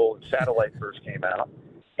when cable and satellite first came out.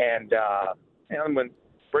 And when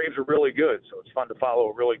Braves are really good, so it's fun to follow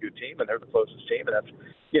a really good team, and they're the closest team, and that's,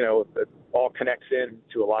 it all connects in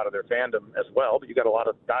to a lot of their fandom as well. But you got a lot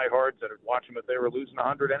of diehards that would watch them if they were losing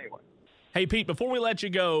 100 anyway. Hey, Pete, before we let you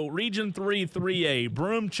go, Region 3 3A,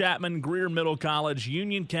 Broome, Chapman, Greer Middle College,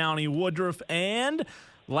 Union County, Woodruff, and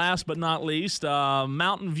last but not least,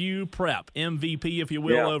 Mountain View Prep, MVP, if you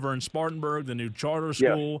will, over in Spartanburg, the new charter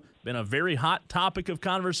school. Yeah. Been a very hot topic of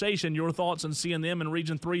conversation. Your thoughts on seeing them in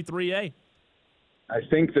Region 3 3A? I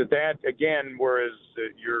think that again, whereas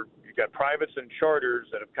you've got privates and charters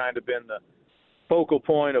that have kind of been the focal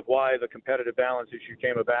point of why the competitive balance issue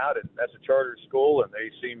came about, and that's a charter school, and they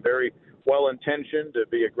seem very well-intentioned to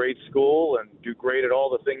be a great school and do great at all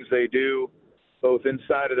the things they do, both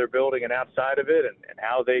inside of their building and outside of it, and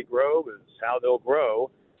how they grow is how they'll grow.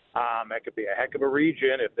 That could be a heck of a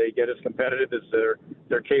region if they get as competitive as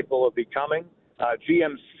they're capable of becoming.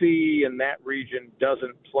 GMC in that region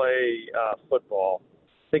doesn't play football.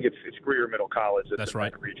 I think it's Greer Middle College that's in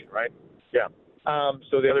that region, right? Yeah.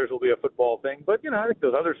 So the others will be a football thing. But, I think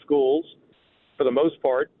those other schools, for the most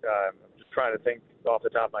part, I'm just trying to think off the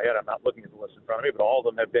top of my head. I'm not looking at the list in front of me, but all of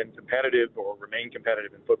them have been competitive or remain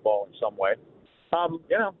competitive in football in some way. I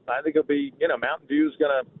think it'll be, Mountain View's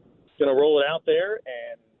gonna roll it out there,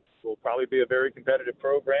 and will probably be a very competitive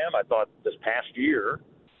program. I thought this past year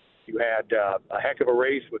you had a heck of a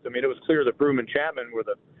race with. It was clear that Broome and Chapman were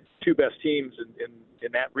the two best teams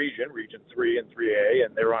in that region, Region 3 and 3A,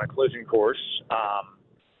 and they were on a collision course.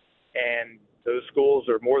 And those schools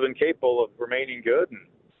are more than capable of remaining good. And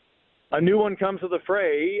a new one comes to the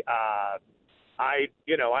fray. I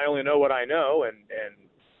only know what I know, and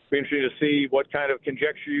it'll be interesting to see what kind of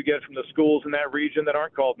conjecture you get from the schools in that region that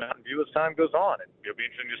aren't called Mountain View as time goes on. And it'll be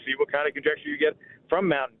interesting to see what kind of conjecture you get from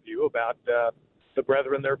Mountain View about the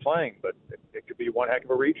brethren they're playing. But it could be one heck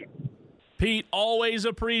of a region. Pete, always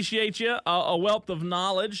appreciate you. A wealth of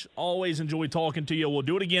knowledge. Always enjoy talking to you. We'll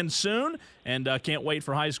do it again soon, and can't wait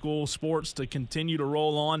for high school sports to continue to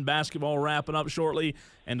roll on. Basketball wrapping up shortly,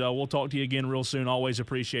 and we'll talk to you again real soon. Always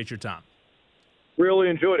appreciate your time. Really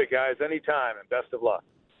enjoyed it, guys. Anytime, and best of luck.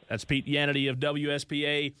 That's Pete Yanity of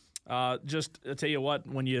WSPA just to tell you what,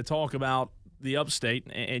 when you talk about the upstate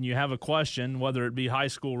and you have a question, whether it be high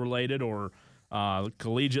school related or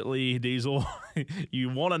collegiately, Diesel, you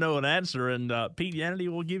want to know an answer, and Pete Yanity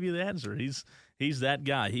will give you the answer. He's that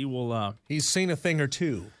guy. He will. He's seen a thing or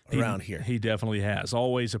two around here. He definitely has.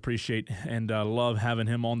 Always appreciate and love having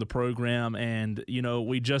him on the program. And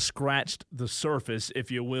we just scratched the surface, if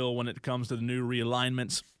you will, when it comes to the new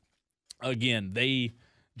realignments. Again, they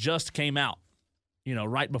just came out,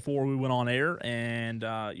 right before we went on air, and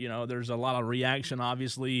there's a lot of reaction,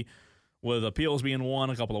 obviously, with appeals being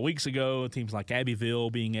won a couple of weeks ago, teams like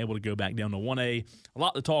Abbeville being able to go back down to 1A. A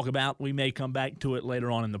lot to talk about. We may come back to it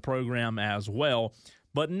later on in the program as well.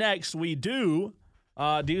 But next, we do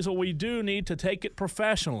need to take it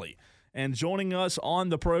professionally. And joining us on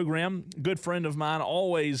the program, good friend of mine,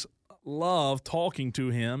 always love talking to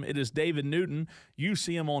him. It is David Newton. You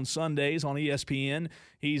see him on Sundays on ESPN.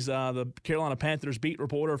 He's the Carolina Panthers beat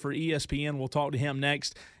reporter for ESPN. We'll talk to him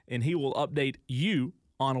next, and he will update you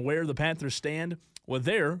on where the Panthers stand with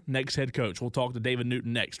their next head coach. We'll talk to David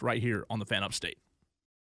Newton next, right here on the Fan Upstate.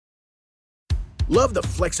 Love the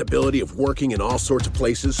flexibility of working in all sorts of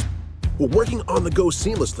places? Well, working on the go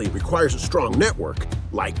seamlessly requires a strong network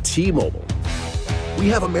like T-Mobile. We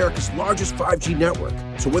have America's largest 5G network,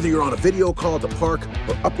 so whether you're on a video call at the park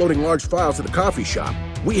or uploading large files at a coffee shop,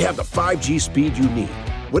 we have the 5G speed you need.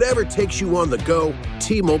 Whatever takes you on the go,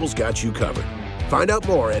 T-Mobile's got you covered. Find out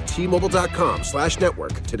more at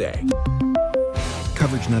T-Mobile.com/network today.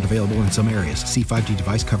 Coverage not available in some areas. See 5G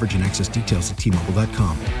device coverage and access details at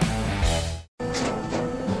T-Mobile.com.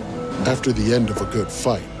 After the end of a good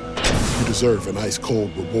fight, you deserve an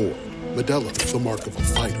ice-cold reward. Modelo is the mark of a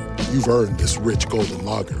fighter. You've earned this rich golden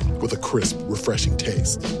lager with a crisp, refreshing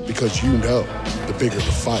taste. Because you know, the bigger the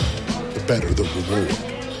fight, the better the reward.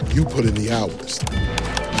 You put in the hours,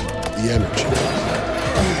 the energy,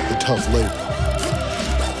 the tough labor.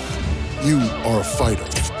 You are a fighter,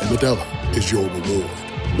 and Modelo is your reward.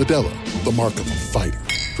 Modelo, the mark of a fighter.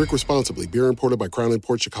 Drink responsibly. Beer imported by Crown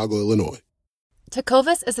Imports, Chicago, Illinois.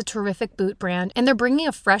 Tecovas is a terrific boot brand, and they're bringing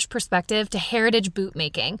a fresh perspective to heritage boot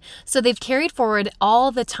making. So they've carried forward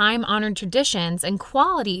all the time-honored traditions and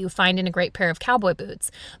quality you find in a great pair of cowboy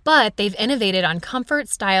boots, but they've innovated on comfort,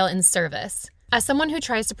 style, and service. As someone who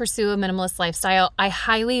tries to pursue a minimalist lifestyle, I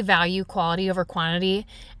highly value quality over quantity,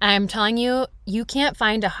 and I'm telling you, you can't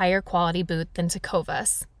find a higher quality boot than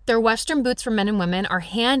Tecovas. Their Western boots for men and women are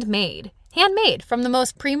handmade from the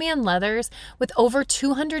most premium leathers with over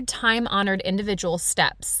 200 time-honored individual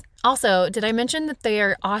steps. Also, did I mention that they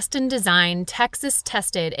are Austin-designed,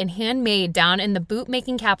 Texas-tested, and handmade down in the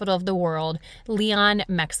boot-making capital of the world, Leon,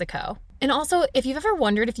 Mexico? And also, if you've ever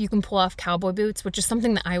wondered if you can pull off cowboy boots, which is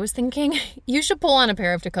something that I was thinking, you should pull on a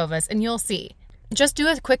pair of Tecovas and you'll see. Just do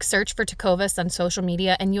a quick search for Tecovas on social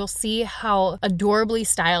media and you'll see how adorably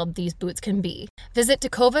styled these boots can be. Visit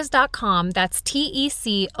tecovas.com, that's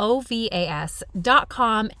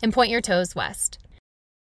TECOVAS.com, and point your toes west.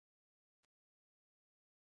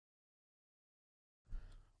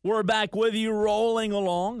 We're back with you, rolling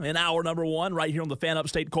along in hour number one, right here on the Fan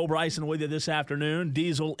Upstate. Cole Bryson with you this afternoon.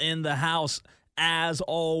 Diesel in the house, as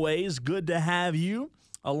always. Good to have you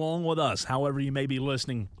along with us, however you may be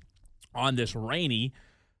listening on this rainy,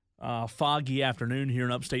 foggy afternoon here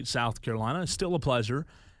in upstate South Carolina. It's still a pleasure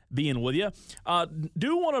being with you.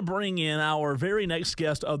 Do want to bring in our very next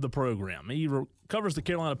guest of the program. He covers the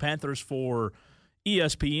Carolina Panthers for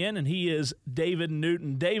ESPN, and he is David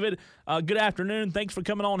Newton. David, good afternoon. Thanks for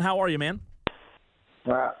coming on. How are you, man?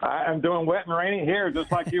 I'm doing wet and rainy here,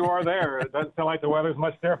 just like you are there. It doesn't sound like the weather's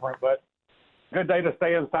much different, but good day to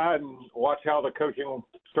stay inside and watch how the coaching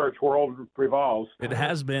search world revolves. It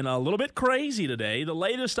has been a little bit crazy today. The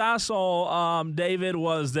latest I saw, David,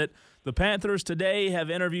 was that the Panthers today have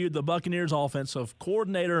interviewed the Buccaneers offensive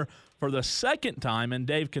coordinator for the second time, and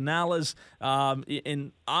Dave Canales.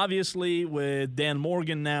 And obviously with Dan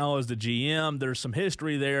Morgan now as the GM, there's some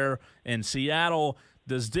history there in Seattle.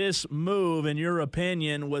 Does this move, in your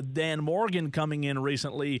opinion, with Dan Morgan coming in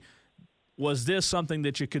recently, was this something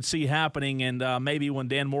that you could see happening? And maybe when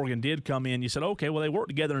Dan Morgan did come in, you said, okay, well, they worked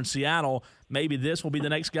together in Seattle. Maybe this will be the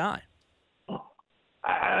next guy.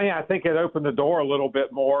 I think it opened the door a little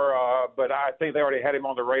bit more, but I think they already had him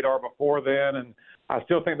on the radar before then, and I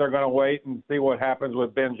still think they're going to wait and see what happens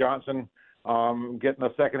with Ben Johnson, getting a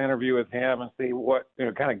second interview with him and see what,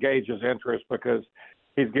 kind of gauge his interest, because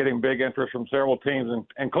he's getting big interest from several teams,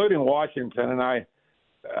 including Washington. And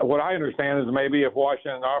what I understand is maybe if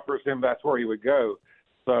Washington offers him, that's where he would go.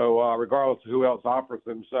 So regardless of who else offers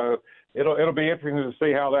him, so it'll be interesting to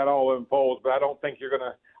see how that all unfolds. But I don't think you're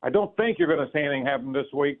gonna see anything happen this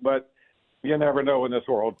week. But you never know in this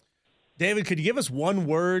world. David, could you give us one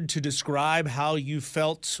word to describe how you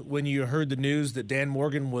felt when you heard the news that Dan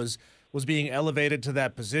Morgan was being elevated to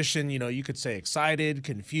that position? You know, you could say excited,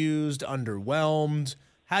 confused, underwhelmed.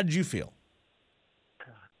 How did you feel?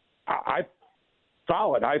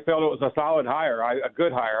 Solid. I felt it was a solid hire, a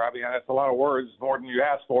good hire. I mean, that's a lot of words, more than you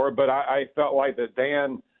asked for, but I felt like that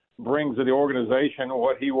Dan brings to the organization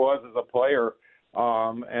what he was as a player,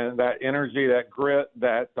 and that energy, that grit,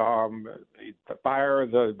 that fire,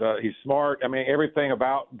 he's smart. I mean, everything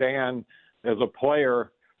about Dan as a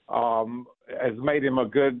player has made him a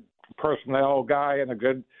good personnel guy and a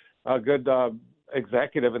good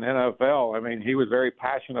executive in the NFL. I mean, he was very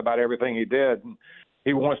passionate about everything he did. And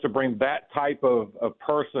he wants to bring that type of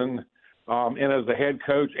person in as a head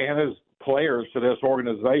coach and as players to this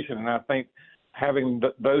organization. And I think having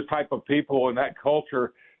those type of people and that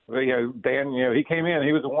culture, Dan, he came in,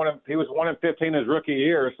 he was 1-15 his rookie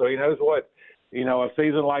year, so he knows what, a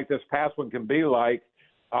season like this past one can be like.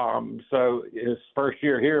 So his first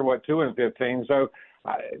year here, 2-15. So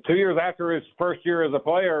 2 years after his first year as a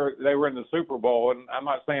player, they were in the Super Bowl. And I'm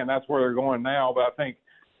not saying that's where they're going now, but I think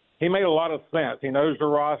he made a lot of sense. He knows the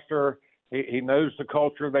roster. He knows the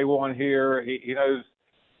culture they want here. He knows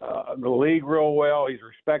the league real well. He's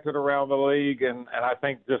respected around the league. And I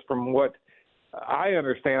think just from what I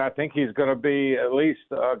understand, I think he's going to be at least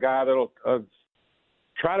a guy that'll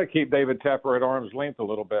try to keep David Tepper at arm's length a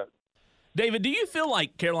little bit. David, do you feel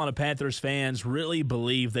like Carolina Panthers fans really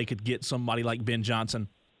believe they could get somebody like Ben Johnson?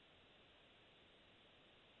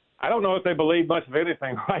 I don't know if they believe much of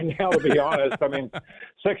anything right now, to be honest. I mean,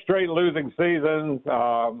 6 straight losing seasons,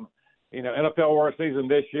 NFL worst season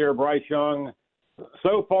this year. Bryce Young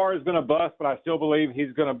so far has been a bust, but I still believe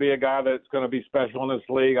he's going to be a guy that's going to be special in this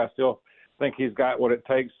league. I still think he's got what it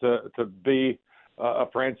takes to be a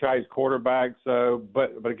franchise quarterback. So,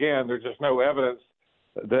 but again, there's just no evidence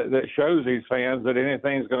that shows these fans that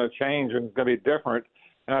anything's going to change and it's going to be different.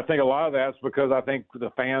 And I think a lot of that's because I think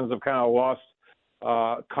the fans have kind of lost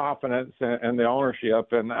confidence in the ownership,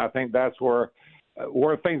 and I think that's where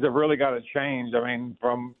things have really got to change. I mean,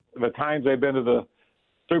 from the times they've been to the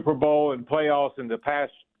Super Bowl and playoffs in the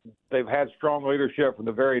past, they've had strong leadership from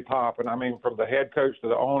the very top, and I mean from the head coach to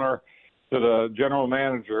the owner to the general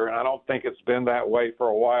manager, and I don't think it's been that way for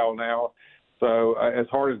a while now. So as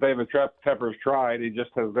hard as David Tepper's tried, he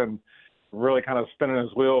just has been really kind of spinning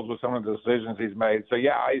his wheels with some of the decisions he's made. So,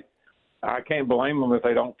 yeah, I can't blame them if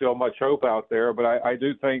they don't feel much hope out there, but I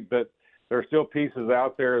do think that there are still pieces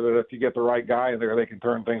out there that if you get the right guy in there, they can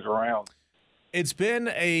turn things around. It's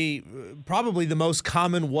been probably the most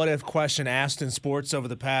common what-if question asked in sports over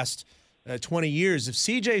the past 20 years. If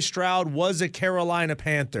C.J. Stroud was a Carolina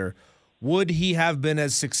Panther, would he have been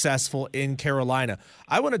as successful in Carolina?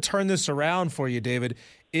 I want to turn this around for you, David.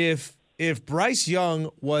 If Bryce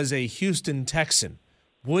Young was a Houston Texan,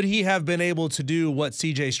 would he have been able to do what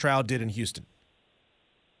C.J. Stroud did in Houston?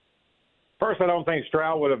 First, I don't think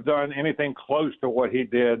Stroud would have done anything close to what he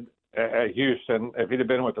did at Houston if he'd have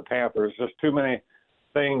been with the Panthers. Just too many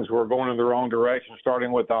things were going in the wrong direction,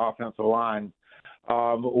 starting with the offensive line.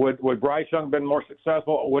 Would Bryce Young been more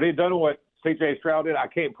successful? Would he have done what C.J. Stroud did? I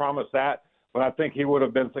can't promise that, but I think he would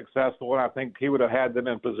have been successful, and I think he would have had them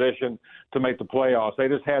in position to make the playoffs. They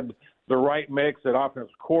just had the right mix at offensive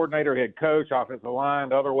coordinator, head coach, offensive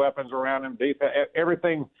line, other weapons around him, defense.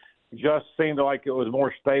 Everything just seemed like it was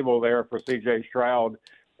more stable there for C.J. Stroud.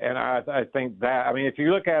 And I think that, I mean, if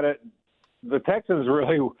you look at it, the Texans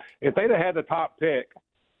really, if they'd have had the top pick,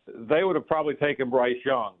 they would have probably taken Bryce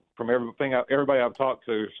Young from everybody I've talked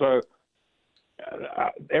to. So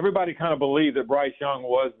everybody kind of believed that Bryce Young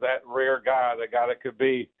was that rare guy, the guy that could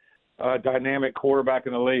be a dynamic quarterback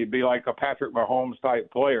in the league, be like a Patrick Mahomes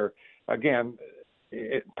type player. Again,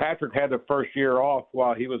 Patrick had the first year off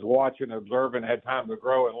while he was watching, observing, had time to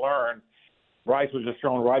grow and learn. Bryce was just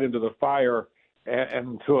thrown right into the fire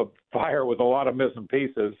and to a fire with a lot of missing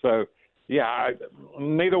pieces. So, yeah,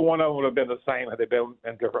 neither one of them would have been the same had they been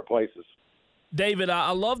in different places. David,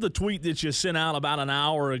 I love the tweet that you sent out about an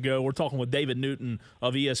hour ago. We're talking with David Newton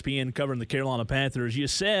of ESPN covering the Carolina Panthers. You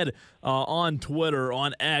said on Twitter,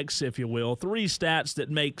 on X, if you will, 3 stats that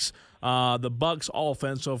makes the Bucs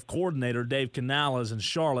offensive coordinator, Dave Canales in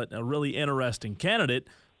Charlotte, a really interesting candidate.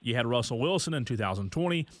 You had Russell Wilson in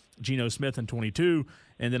 2020, Geno Smith in 22,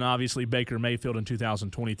 and then obviously Baker Mayfield in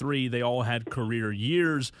 2023. They all had career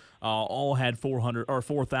years, all had 400 or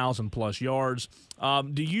 4,000 plus yards.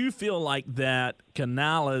 Do you feel like that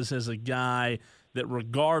Canales is a guy that,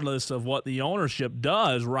 regardless of what the ownership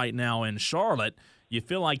does right now in Charlotte, you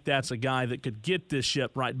feel like that's a guy that could get this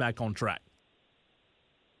ship right back on track?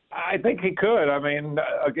 I think he could. I mean,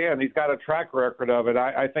 again, he's got a track record of it.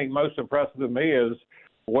 I think most impressive to me is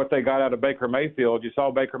what they got out of Baker Mayfield. You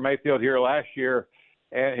saw Baker Mayfield here last year,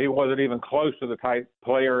 and he wasn't even close to the type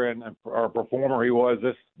player or performer he was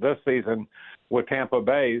this season with Tampa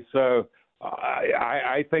Bay. So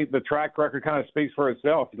I think the track record kind of speaks for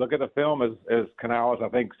itself. You look at the film, as Canales, I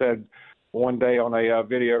think, said one day on a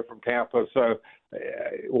video from Tampa. So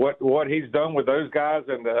what he's done with those guys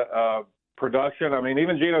and the production, I mean,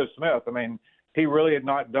 even Geno Smith, I mean, he really had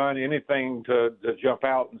not done anything to jump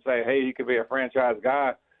out and say, hey, he could be a franchise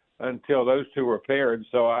guy until those two were paired.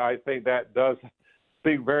 So I think that does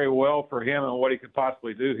speak very well for him and what he could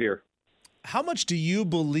possibly do here. How much do you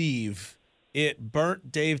believe it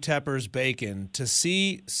burnt Dave Tepper's bacon to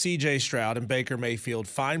see C.J. Stroud and Baker Mayfield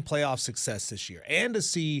find playoff success this year, and to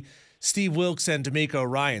see Steve Wilks and DeMeco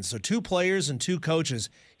Ryans, so two players and two coaches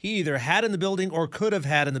he either had in the building or could have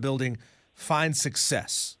had in the building, find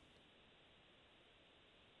success?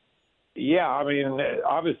 Yeah, I mean,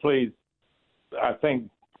 obviously, I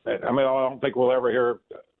don't think we'll ever hear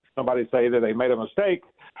somebody say that they made a mistake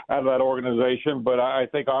out of that organization, but I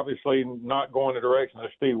think obviously not going the direction of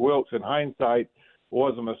Steve Wilks in hindsight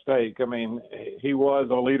was a mistake. I mean, he was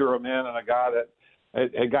a leader of men and a guy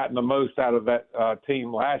that had gotten the most out of that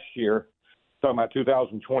team last year, talking about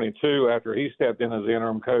 2022 after he stepped in as the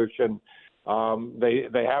interim coach, and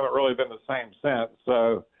they haven't really been the same since.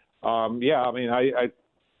 So, yeah, I mean, I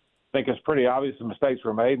think it's pretty obvious the mistakes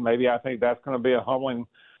were made. Maybe I think that's going to be a humbling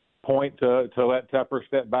point to let Tepper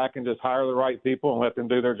step back and just hire the right people and let them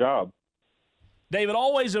do their job. David,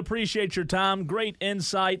 always appreciate your time. Great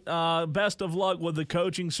insight. Best of luck with the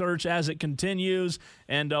coaching search as it continues,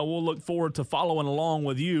 and we'll look forward to following along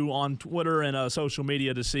with you on Twitter and social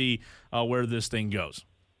media to see where this thing goes.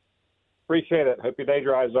 Appreciate it. Hope your day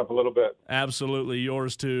dries up a little bit. Absolutely.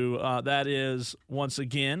 Yours too. That is, once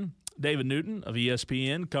again, David Newton of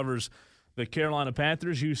ESPN, covers the Carolina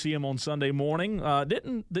Panthers. You see him on Sunday morning.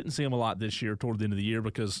 Didn't see him a lot this year toward the end of the year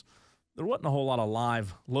because there wasn't a whole lot of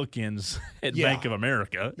live look-ins at Bank of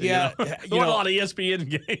America. Yeah. There weren't a lot of ESPN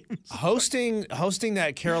games. Hosting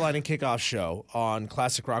that Carolina kickoff show on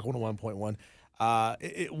Classic Rock 101.1,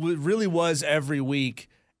 it really was every week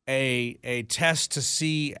a test to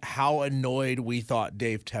see how annoyed we thought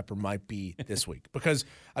Dave Tepper might be this week. Because,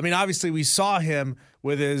 I mean, obviously we saw him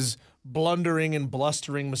with his blundering and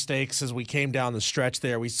blustering mistakes as we came down the stretch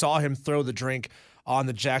there. We saw him throw the drink on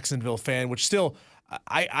the Jacksonville fan, which still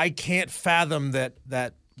I can't fathom that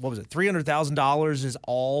what was it, $300,000 is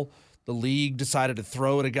all the league decided to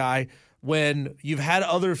throw at a guy when you've had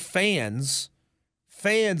other fans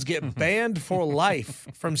get banned for life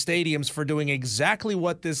from stadiums for doing exactly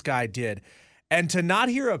what this guy did. And to not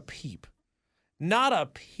hear a peep, not a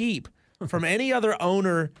peep from any other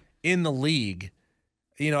owner in the league,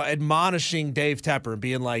 admonishing Dave Tepper and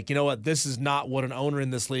being like, you know what, this is not what an owner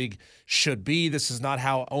in this league should be. This is not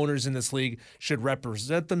how owners in this league should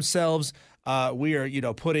represent themselves. We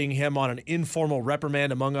are, putting him on an informal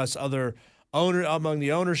reprimand among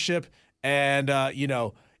the ownership. And,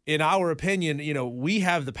 in our opinion, we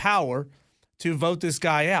have the power to vote this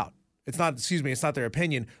guy out. It's not their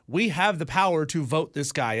opinion. We have the power to vote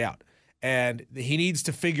this guy out. And he needs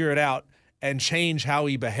to figure it out and change how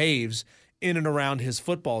he behaves in and around his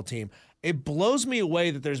football team. It blows me away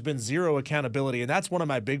that there's been zero accountability, and that's one of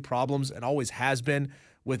my big problems and always has been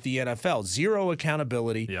with the NFL. Zero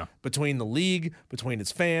accountability between the league, between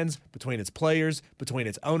its fans, between its players, between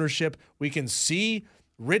its ownership. We can see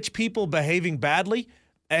rich people behaving badly,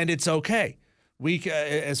 and it's okay.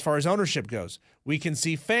 As far as ownership goes, we can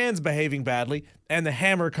see fans behaving badly, and the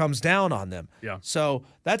hammer comes down on them. Yeah. So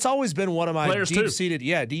that's always been one of my deep-seated,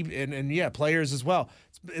 players as well.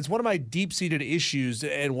 It's one of my deep-seated issues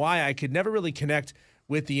and why I could never really connect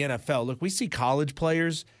with the NFL. Look, we see college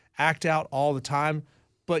players act out all the time,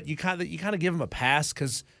 but you kind of give them a pass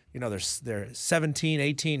because they're 17,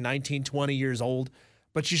 18, 19, 20 years old.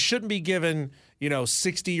 But you shouldn't be giving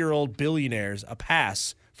 60-year-old billionaires a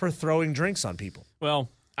pass for throwing drinks on people.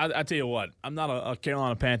 Well, I tell you what, I'm not a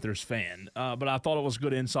Carolina Panthers fan, but I thought it was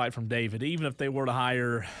good insight from David. Even if they were to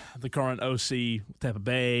hire the current OC Tampa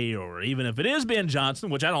Bay, or even if it is Ben Johnson,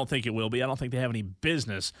 which I don't think it will be. I don't think they have any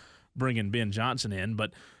business bringing Ben Johnson in.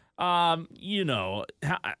 But, how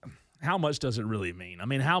much does it really mean? I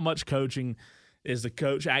mean, how much coaching is the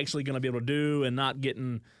coach actually going to be able to do and not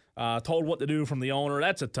getting told what to do from the owner?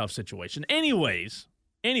 That's a tough situation. Anyways,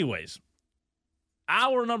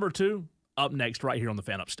 hour number 2 up next right here on the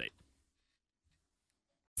Fan Upstate.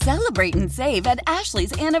 Celebrate and save at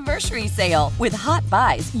Ashley's Anniversary Sale. With Hot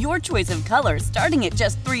Buys, your choice of colors starting at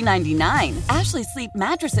just $3.99. Ashley Sleep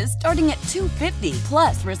mattresses starting at $2.50.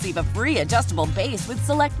 Plus, receive a free adjustable base with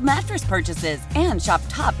select mattress purchases. And shop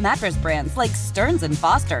top mattress brands like Stearns &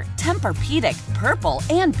 Foster, Tempur-Pedic, Purple,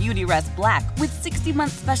 and Beautyrest Black with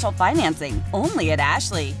 60-month special financing. Only at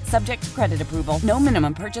Ashley. Subject to credit approval. No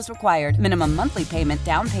minimum purchase required. Minimum monthly payment,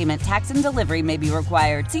 down payment, tax, and delivery may be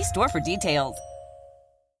required. See store for details.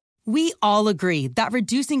 We all agree that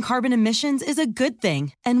reducing carbon emissions is a good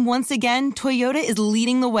thing. And once again, Toyota is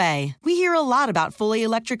leading the way. We hear a lot about fully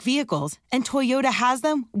electric vehicles, and Toyota has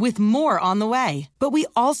them with more on the way. But we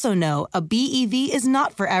also know a BEV is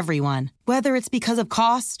not for everyone, whether it's because of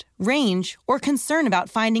cost, range, or concern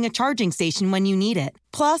about finding a charging station when you need it.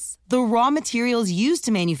 Plus, the raw materials used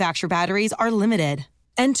to manufacture batteries are limited.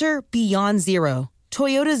 Enter Beyond Zero,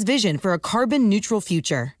 Toyota's vision for a carbon-neutral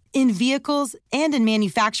future. In vehicles and in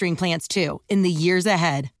manufacturing plants, too, in the years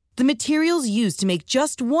ahead. The materials used to make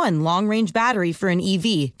just one long-range battery for an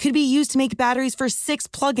EV could be used to make batteries for 6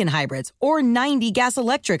 plug-in hybrids or 90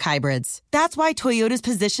 gas-electric hybrids. That's why Toyota's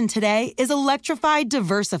position today is electrified,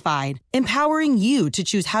 diversified, empowering you to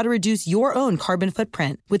choose how to reduce your own carbon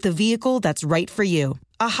footprint with the vehicle that's right for you.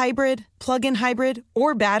 A hybrid, plug-in hybrid,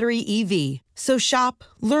 or battery EV. So shop,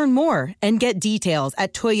 learn more, and get details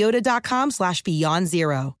at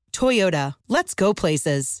toyota.com/beyondzero. Toyota, let's go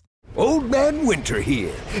places. Old Man Winter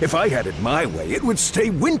here. If I had it my way, it would stay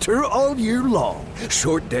winter all year long.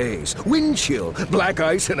 Short days, wind chill, black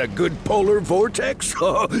ice, and a good polar vortex.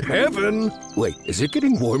 Oh, heaven. Wait, is it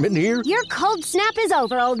getting warm in here? Your cold snap is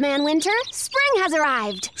over, Old Man Winter. Spring has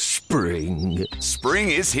arrived. Spring.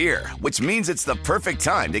 Spring is here, which means it's the perfect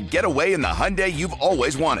time to get away in the Hyundai you've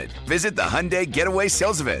always wanted. Visit the Hyundai Getaway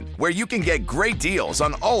Sales Event, where you can get great deals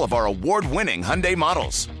on all of our award-winning Hyundai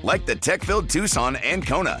models, like the tech-filled Tucson and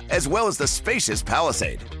Kona, as well as the spacious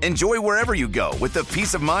Palisade. Enjoy wherever you go with the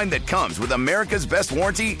peace of mind that comes with America's best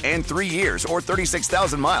warranty and 3 years or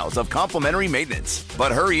 36,000 miles of complimentary maintenance.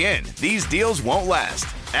 But hurry in, these deals won't last.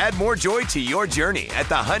 Add more joy to your journey at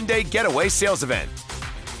the Hyundai Getaway Sales Event.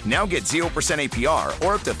 Now get 0% APR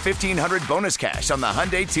or up to $1,500 bonus cash on the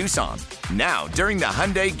Hyundai Tucson. Now, during the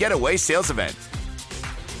Hyundai Getaway Sales Event.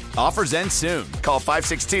 Offers end soon. Call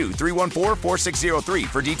 562-314-4603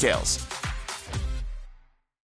 for details.